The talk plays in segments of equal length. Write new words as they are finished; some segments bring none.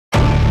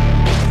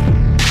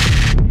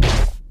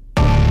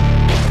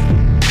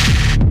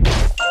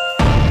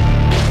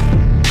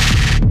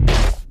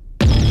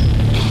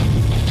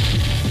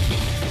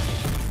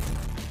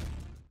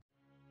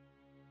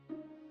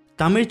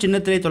தமிழ்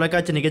சின்னத்திரை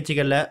தொலைக்காட்சி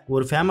நிகழ்ச்சிகளில்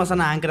ஒரு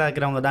ஃபேமஸான ஆங்கராக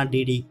இருக்கிறவங்க தான்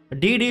டிடி.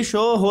 டிடி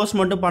ஷோ ஹோஸ்ட்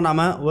மட்டும்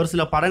பண்ணாமல் ஒரு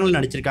சில படங்கள்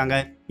நடிச்சிருக்காங்க.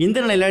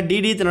 இந்த நிலையில்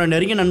டிடி தன்னோட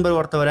நெருங்கிய நண்பர்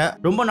ஒருத்தவரை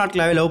ரொம்ப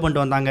நாட்களாகவே லவ்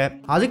பண்ணிட்டு வந்தாங்க.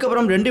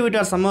 அதுக்கப்புறம் 2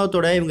 வீட்டார்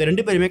சம்பவத்தோட இவங்க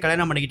 2 பேருமே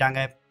கல்யாணம்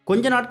பண்ணிக்கிட்டாங்க.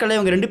 கொஞ்ச நாட்களில்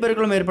இவங்க 2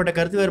 பேருக்குள்ளும் ஏற்பட்ட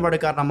கருத்து வேறுபாடு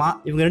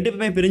காரணமாக இவங்க 2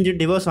 பேருமே பிரிஞ்சு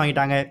டிவோர்ஸ்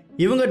வாங்கிட்டாங்க.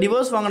 இவங்க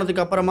டிவோர்ஸ்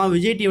வாங்கினதுக்கு அப்புறமா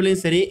விஜய்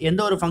டிவிலையும் சரி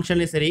எந்த ஒரு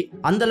ஃபங்க்ஷன்லையும் சரி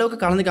அந்த அளவுக்கு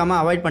கலந்துக்காம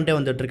அவாய்ட் பண்ணிட்டு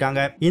வந்துட்டு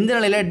இருக்காங்க. இந்த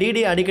நிலையில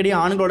டிடி அடிக்கடி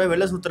ஆண்களோட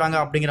வெளில சுத்துறாங்க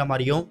அப்படிங்கிற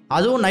மாதிரியும்,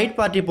 அதுவும் நைட்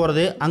பார்ட்டி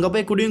போறது, அங்க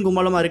போய் குடியும்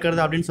கும்பலமா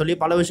இருக்கிறது அப்படின்னு சொல்லி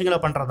பல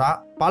விஷயங்களை பண்றதா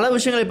பல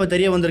விஷயங்கள் இப்ப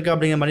தெரிய வந்திருக்கு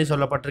அப்படிங்கிற மாதிரி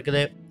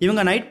சொல்லப்பட்டிருக்குது.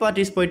 இவங்க நைட்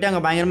பார்ட்டிஸ் போயிட்டு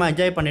அங்க பயங்கரமா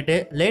என்ஜாய் பண்ணிட்டு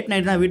லேட்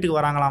நைட் தான்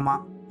வீட்டுக்கு வராங்களாமா.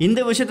 இந்த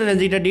விஷயத்தை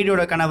தெரிஞ்சுக்கிட்ட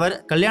டிடியோட கணவர்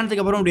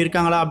கல்யாணத்துக்கு அப்புறம் இப்படி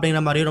இருக்காங்களா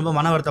அப்படிங்கிற மாதிரி ரொம்ப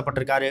மன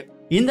வருத்தப்பட்டிருக்காரு.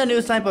 இந்த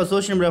நியூஸ் தான் இப்போ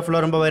சோஷியல் மீடியா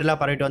ஃபுல்லாக ரொம்ப வைரலாக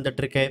பரவிட்டு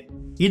வந்துட்டு இருக்கு.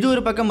 இது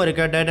ஒரு பக்கம்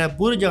இருக்க டேரக்டர்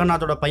பூரி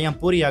ஜெகநாத்தோட பையன்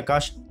பூரி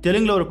ஆகாஷ்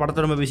தெலுங்குல ஒரு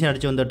படத்தை ரொம்ப பிஸியாக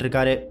நடிச்சு வந்துட்டு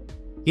இருக்காரு.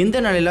 இந்த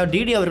நிலையில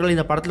டிடி அவர்கள்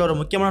இந்த படத்தில் ஒரு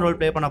முக்கியமான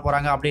ரோல் ப்ளே பண்ண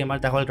போறாங்க அப்படிங்கிற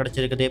மாதிரி தகவல்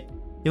கிடைச்சிருக்குது.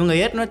 இவங்க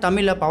ஏற்கனவே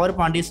தமிழ்ல பவர்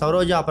பாண்டி,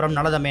 சரோஜா, அப்புறம்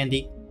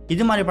நலதமேந்தி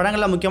இது மாதிரி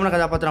படங்கள்ல முக்கியமான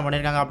கதாபாத்திரம்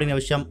பண்ணியிருக்காங்க அப்படிங்கிற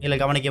விஷயம் இல்லை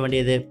கவனிக்க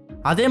வேண்டியது.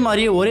 அதே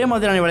மாதிரி ஒரே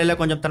மாதிரியான வேலையில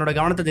கொஞ்சம் தன்னோட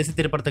கவனத்தை திசை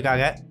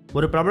திருப்பறதுக்காக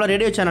ஒரு பிரபல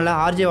ரேடியோ சேனல்ல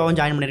ஆர்ஜேவாவும்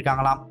ஜாயின்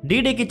பண்ணிருக்காங்களாம்.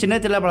 டிடிக்கு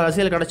சின்னத்தில பல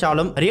ரசிகர்கள்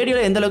கிடைச்சாலும்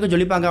ரேடியோல எந்த அளவுக்கு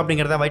ஜொலிப்பாங்க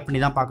அப்படிங்கறத வெயிட்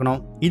பண்ணி தான் பார்க்கணும்.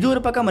 இது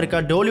ஒரு பக்கம்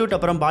இருக்க டோலிவுட்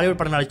அப்புறம் பாலிவுட்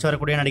படம் நடிச்சு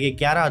வரக்கூடிய நடிகை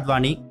கியாரா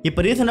அத்வானி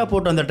இப்ப ரீசெண்டா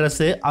போட்டு வந்த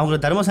ட்ரெஸ்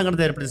அவங்களுக்கு தர்ம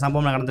சங்கடத்தை ஏற்படுத்திய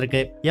சம்பவம்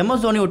நடந்திருக்கு.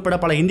 MS தோனி உட்பட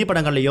பல ஹிந்தி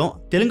படங்கள்லயும்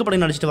தெலுங்கு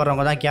படம் நடிச்சிட்டு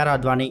வரவங்க தான் கியாரா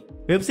அத்வானி.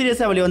 வெப்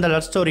சீரிஸா வெளிவந்த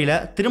லவ் ஸ்டோரியில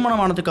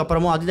திருமணமானதுக்கு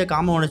அப்புறமும் அதீத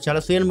காம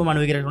உணர்ச்சியால சுயன்பம்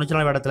அனுபவிக்கிற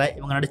துணிச்சலான வேடத்துல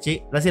இவங்க நடிச்சு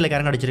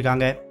ரசிகர்களுக்காக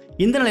நடிச்சிருக்காங்க.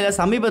 இந்த நிலையில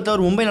சமீபத்தில்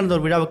ஒரு மும்பை நடந்த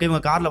ஒரு விழாவுக்கு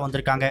இவங்க கார்ல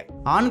வந்திருக்காங்க.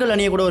 ஆண்கள்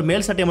அணிய கூட ஒரு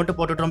மேல் சட்டையை மட்டும்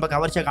போட்டுட்டு ரொம்ப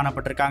கவர்ச்சியா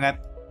காணப்பட்டிருக்காங்க.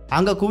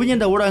 அங்க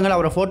குவிஞ்ச ஊடகங்கள்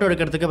அவரை போட்டோ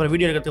எடுக்கிறதுக்கு அப்புறம்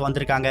வீடியோ எடுக்கிறதுக்கு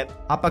வந்திருக்காங்க.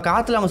 அப்ப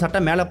காத்துல அவங்க சட்டை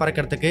மேல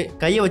பறக்கிறதுக்கு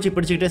கையை வச்சு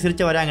பிடிச்சிக்கிட்டு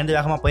சிரிச்ச வரை அங்கிருந்து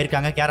வேகமா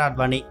போயிருக்காங்க கியாரா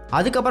அத்வானி.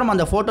 அதுக்கப்புறம்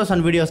அந்த போட்டோஸ்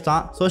அண்ட் வீடியோஸ்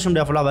தான் சோஷியல்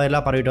மீடியா ஃபுல்லா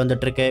வைரலா பரவிட்டு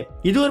வந்துட்டு இருக்கு.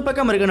 இது ஒரு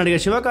பக்கம் இருக்க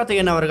நடிகர்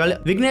சிவகார்த்திகேயன் அவர்கள்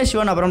விக்னேஷ்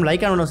சிவன் அப்புறம்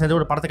லைக்கானுடன் சேர்ந்து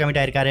ஒரு படத்தை கமிட்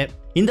ஆயிருக்காரு.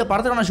 இந்த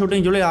படத்தோட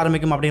ஷூட்டிங் ஜூலை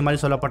ஆரம்பிக்கும் அப்படிங்கிற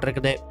மாதிரி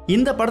சொல்லப்பட்டிருக்குது.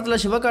 இந்த படத்துல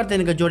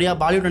சிவகார்த்திகேயனுக்கு ஜோடியா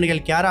பாலிவுட்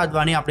நடிகர் கியாரா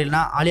அத்வானி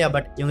அப்படின்னா ஆலியா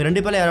பட் இவங்க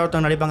 2 பேரும்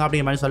யாராவது நடிப்பாங்க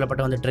அப்படிங்கிற மாதிரி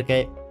சொல்லப்பட்டு வந்துட்டு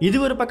இருக்கு. இது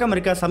ஒரு பக்கம்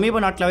இருக்க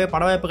சமீப நாட்களாவே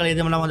பட வாய்ப்புகள்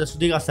எதுவும் வந்த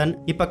ஸ்ருதிஹாசன்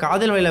இப்ப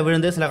காதல் வலையில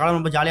விழுந்து சில காலம்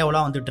ரொம்ப ஜாலியா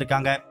வந்துட்டு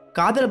இருக்காங்க.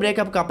 காதல்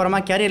பிரேக்கப்புக்கு அப்புறமா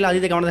கேரியர்ல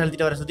அதீத கவனத்தை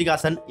செலுத்திட்டு வர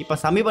ஸ்ருதிஹாசன் இப்ப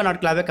சமீப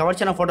நாட்களாவே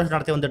கவர்ச்சியான போட்டோஸ்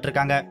நடத்தி வந்துட்டு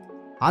இருக்காங்க.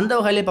 அந்த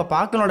வகையில் இப்ப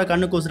பாக்களோட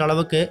கண்ணு கூசுற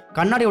அளவுக்கு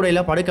கண்ணாடி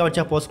உடையில படுக்க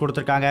வச்சா போஸ்ட்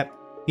கொடுத்திருக்காங்க.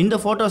 இந்த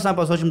போட்டோஸ் தான்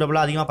இப்ப சோஷியல்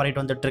மீடியாவில் அதிகமா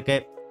பரவிட்டு வந்துட்டு இருக்கு.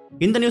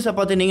 இந்த நியூஸை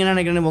பார்த்து நீங்க என்ன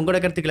நினைக்கிறீங்க உங்களோட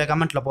கருத்துக்களை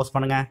கமெண்ட்ல போஸ்ட்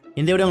பண்ணுங்க.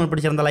 இந்த வீடியோ உங்களுக்கு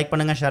பிடிச்சிருந்தா லைக்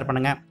பண்ணுங்க, ஷேர்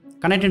பண்ணுங்க.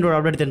 கனெக்டிங்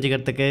அப்டேட்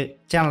தெரிஞ்சுக்கிறதுக்கு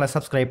சேனலை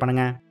சப்ஸ்கிரைப்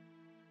பண்ணுங்க.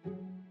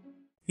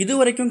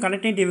 இதுவரைக்கும்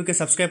கனெக்டிங் டிவிக்கு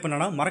சப்ஸ்கிரைப்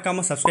பண்ணனா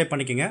மறக்காம சப்ஸ்கிரைப்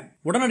பண்ணிக்கங்க.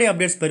 உடனடி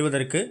அப்டேட்ஸ்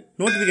பெறுவதற்கு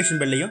நோட்டிஃபிகேஷன்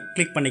பெல்லையும்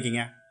கிளிக்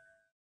பண்ணிக்கங்க.